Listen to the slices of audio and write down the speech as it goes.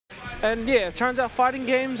And yeah, it turns out fighting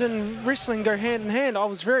games and wrestling go hand in hand. I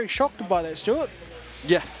was very shocked by that, Stuart.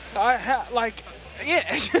 Yes. Yeah,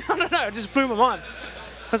 I don't know, it just blew my mind.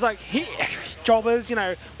 Because like, jobbers, you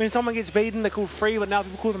know, when someone gets beaten, they're called free, but now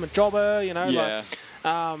people call them a jobber, you know. Yeah.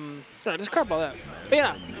 Like, just crap like that. But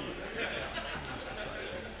yeah.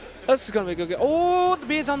 This is going to be a good game. Oh, the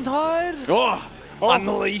beard's untied. Oh,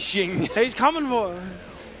 unleashing. He's coming for it.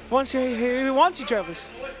 He wants you, Travis.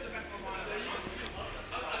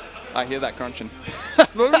 I hear that crunching.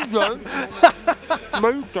 No, you don't. No,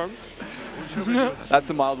 you don't. That's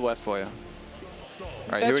the Wild West for you. All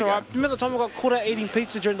right, That's here we alright. go. Remember the time I got caught out eating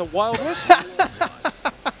pizza during the Wild West?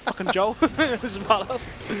 Fucking Joel. This is about us.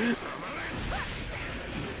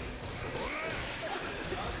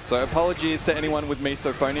 So apologies to anyone with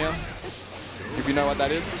misophonia, if you know what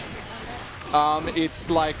that is. It's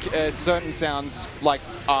like certain sounds like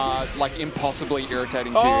impossibly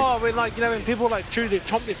irritating to you. Oh, when people like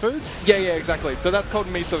chomp their food. Yeah, exactly. So that's called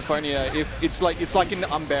misophonia. If it's like an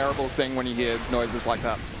unbearable thing when you hear noises like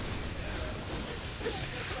that.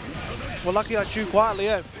 Well, lucky I chew quietly,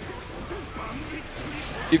 yeah.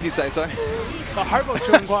 If you say so. I hope I'm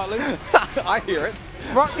chewing quietly. I hear it.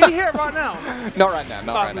 Right, can you hear it right now? Not right now,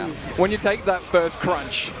 not right now. When you take that first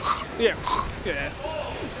crunch. Yeah.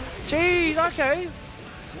 Jeez, okay.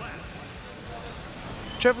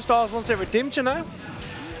 Trevor Styles wants their redemption now.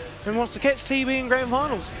 And wants to catch TB in grand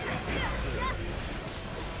finals.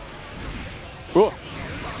 Oh.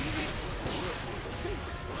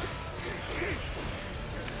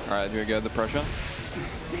 All right, here we go, the pressure.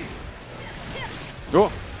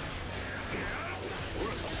 Oh.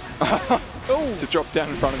 Oh. Just drops down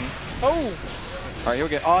in front of him. Oh. All right, here we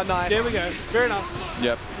go. Oh, nice. There we go. Very nice.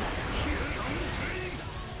 Yep.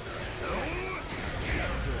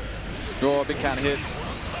 Oh, big counter hit.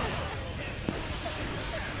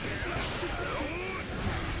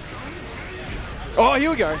 Oh, here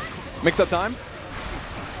we go. Mix up time.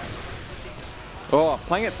 Oh,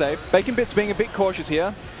 playing it safe. Bacon Bits being a bit cautious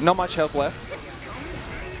here. Not much health left.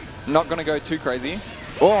 Not going to go too crazy.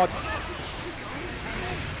 Oh.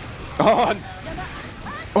 Oh.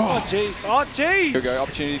 Oh, jeez. Oh, jeez. Here we go.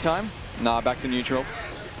 Opportunity time. Nah, back to neutral.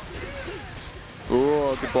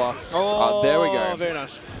 Oh, good blocks. Oh, there we go. Very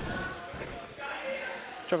nice.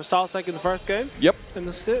 Trevor Styles taking the first game. Yep. In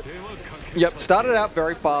the set. Yep. Started out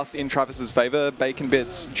very fast in Travis's favor. Bacon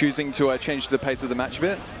Bits choosing to change the pace of the match a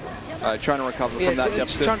bit. Trying to recover from that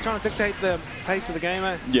deficit. Trying to dictate the pace of the game,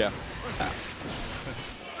 eh? Yeah.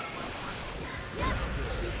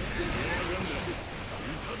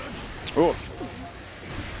 Oh.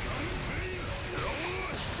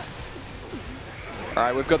 All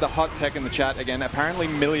right, we've got the hot tech in the chat again. Apparently,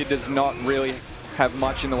 Millie does not really have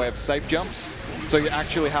much in the way of safe jumps, so you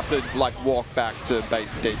actually have to like walk back to bait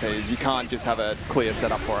DPs. You can't just have a clear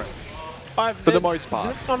setup for it. For the most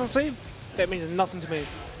part. Honestly, that means nothing to me.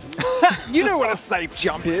 You know what a safe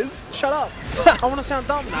jump is. Shut up. I want to sound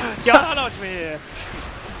dumb now. Yeah, I know what you mean. Yeah.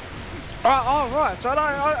 Right. So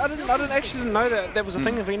I didn't actually know that there was a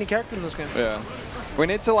thing for any character in this game. Yeah. We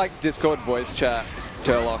need to like Discord voice chat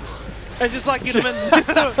Turlocks. And just like get them in.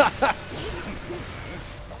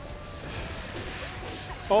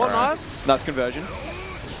 Oh, right. nice. Nice conversion.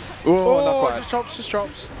 Oh, not quite. Just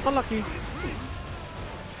drops. Unlucky.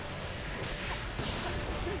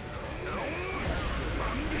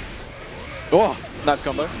 Oh, nice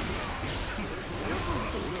combo.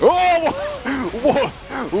 Oh,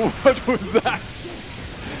 what was that?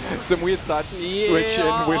 Some weird side switch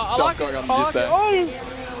and whip stuff like going on just there.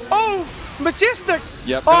 Oh, majestic.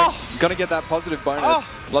 Yep, gonna get that positive bonus.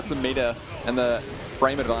 Lots of meter and the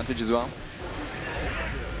frame advantage as well.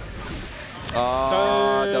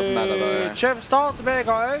 Oh, doesn't matter though. Trevor Styles the bad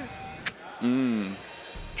guy.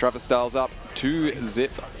 Travis Styles up 2-0.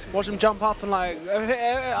 Watch him jump up and like,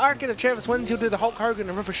 I reckon if Travis wins, he'll do the Hulk Hogan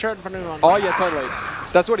and rip a shirt in front of everyone. Oh yeah, totally.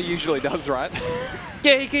 That's what he usually does, right?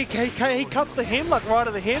 Yeah, he cuts the hem, like right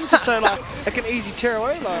at the hem, just so like it can easy tear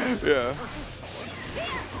away. Like. Yeah.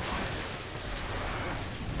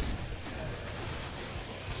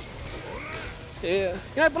 Yeah.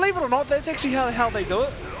 You know, believe it or not, that's actually how they do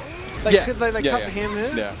it. They cut the hem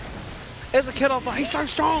here. Yeah. As a kid, I was like, he's so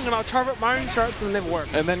strong, and I'll try to rip my own shirts, and it never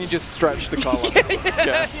worked. And then you just stretch the collar.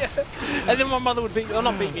 yeah. And then my mother would beat me, well,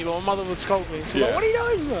 not beat me, but my mother would scold me. She's like, what are you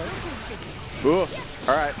doing? Ooh.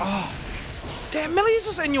 All right. Oh. Damn, Millie is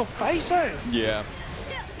just in your face, eh? Yeah.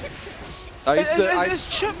 Is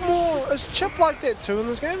Chip like that too in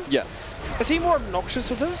this game? Yes. Is he more obnoxious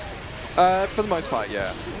with this? For the most part,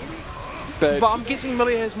 yeah. But I'm guessing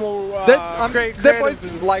Millie has more they're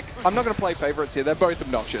both, like, I'm not going to play favorites here. They're both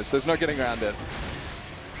obnoxious. There's no getting around it.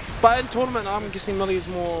 But in tournament, I'm guessing melee is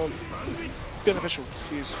more beneficial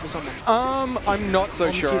to use for someone. I'm not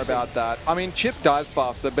so sure guessing. about that. I mean, Chip dies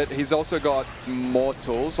faster, but he's also got more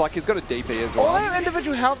tools. Like, he's got a DP as well. All have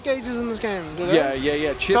individual health gauges in this game, do they?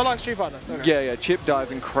 Yeah. Chip, So like Street Fighter? Okay. yeah, Chip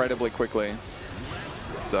dies incredibly quickly.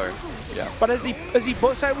 So, yeah. But is he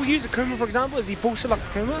say we'll use Akuma for example, is he bullshit like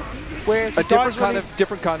Akuma? Whereas A he dies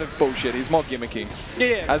different kind of bullshit. He's more gimmicky.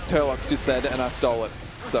 Yeah. As Turlox just said, and I stole it.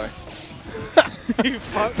 So. You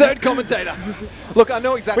fuck. Third commentator. Look, I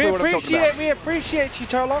know exactly what I'm talking about. We appreciate you,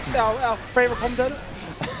 Turlox, our favourite commentator.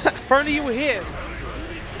 If only you were here.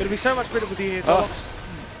 It'd be so much better with you here, Turlox.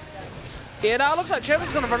 Yeah, no, it looks like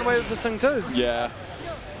Trevor's going to run away with this thing too. Yeah.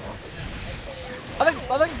 I think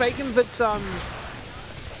BaconBits,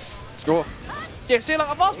 Oh. yeah, see,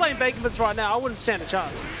 like, if I was playing BaconBits right now, I wouldn't stand a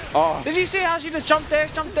chance. Oh. Did you see how she just jumped there?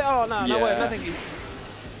 Oh, no, no way, Yeah. no thank you.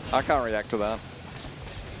 I can't react to that.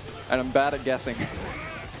 And I'm bad at guessing.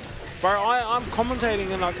 Bro, I'm commentating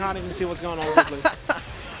and I can't even see what's going on quickly.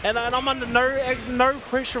 and I'm under no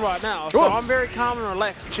pressure right now, so I'm very calm and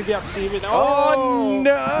relaxed. Should be able to see everything. Oh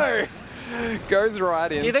no! Goes right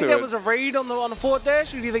into it. Do you think that was a read on the forward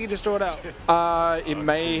dash, or do you think he just threw it out? It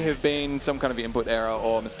may have been some kind of input error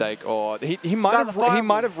or mistake, or he might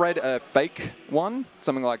have read a fake one,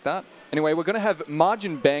 something like that. Anyway, we're gonna have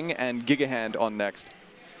Margin Bang and Gigahand on next.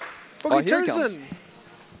 Oh, here he comes.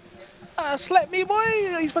 Slap me, boy.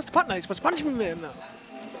 He's supposed to punch now. He's supposed to punch me, man. Now.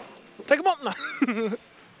 Take him up now.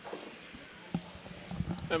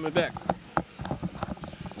 And we're back.